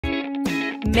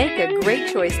Make a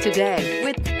great choice today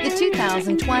with the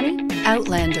 2020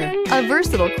 Outlander. A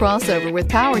versatile crossover with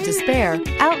power to spare,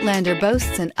 Outlander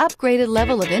boasts an upgraded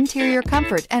level of interior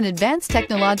comfort and advanced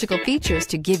technological features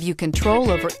to give you control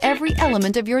over every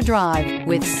element of your drive.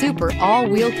 With super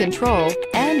all-wheel control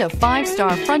and a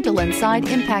 5-star frontal and side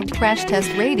impact crash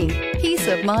test rating, peace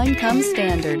of mind comes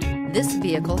standard. This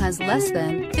vehicle has less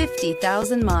than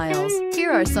 50,000 miles. Here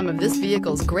are some of this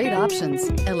vehicle's great options: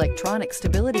 electronic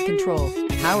stability control,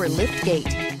 power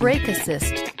liftgate, brake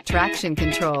assist, traction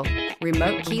control,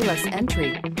 remote keyless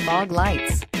entry, fog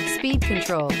lights, speed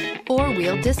control,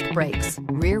 4-wheel disc brakes,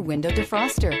 rear window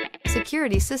defroster,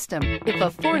 security system. If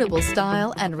affordable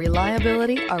style and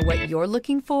reliability are what you're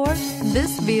looking for,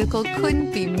 this vehicle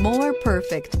couldn't be more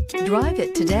perfect. Drive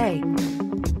it today.